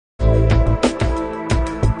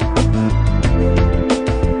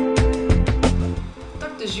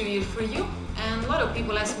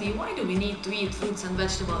need to eat fruits and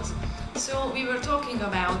vegetables. So we were talking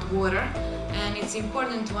about water, and it's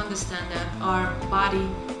important to understand that our body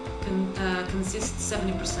consists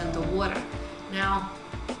 70% of water. Now,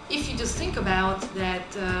 if you just think about that,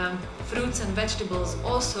 fruits and vegetables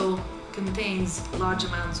also contains large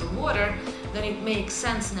amounts of water, then it makes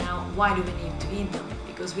sense now why do we need to eat them.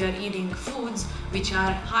 Because we are eating foods which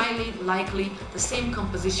are highly likely the same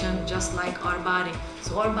composition just like our body.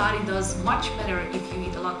 So our body does much better if you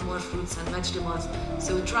eat a lot more fruits and vegetables.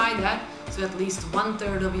 So try that. So at least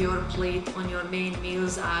 1/3 of your plate on your main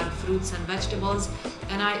meals are fruits and vegetables.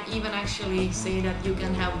 And I even actually say that you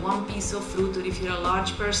can have 1 piece of fruit, or if you're a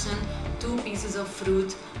large person, 2 pieces of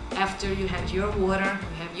fruit after you had your water,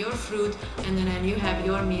 you have your fruit, and then you have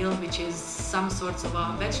your meal, which is some sorts of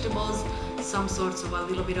vegetables, some sorts of a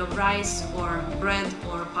little bit of rice or bread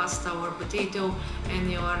or pasta or potato,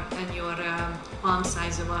 and your palm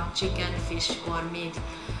size of a chicken, fish or meat.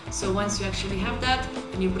 So once you actually have that,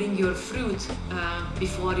 and you bring your fruit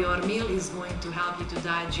before your meal, is going to help you to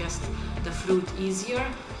digest the fruit easier.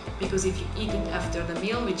 Because if you eat it after the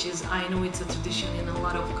meal, which is, I know it's a tradition in a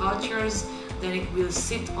lot of cultures, then it will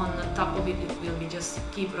sit on the top of it, it will be just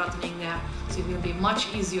keep rotting there. So it will be much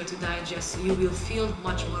easier to digest, so you will feel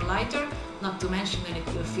much more lighter, not to mention that it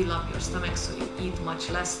will fill up your stomach, so you eat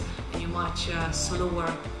much less and you much slower.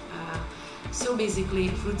 So basically,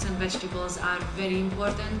 fruits and vegetables are very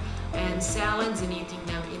important, and salads and eating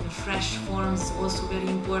them in fresh forms is also very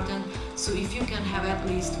important. So if you can have at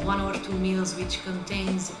least 1 or 2 meals which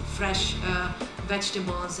contains fresh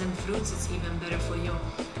vegetables and fruits, it's even better for you.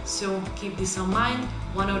 So keep this in mind,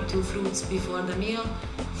 1 or 2 fruits before the meal,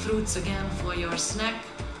 fruits again for your snack,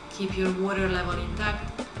 keep your water level intact,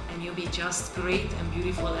 and you'll be just great and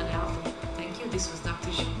beautiful and healthy. Thank you, this was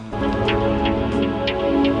Dr. Zhu.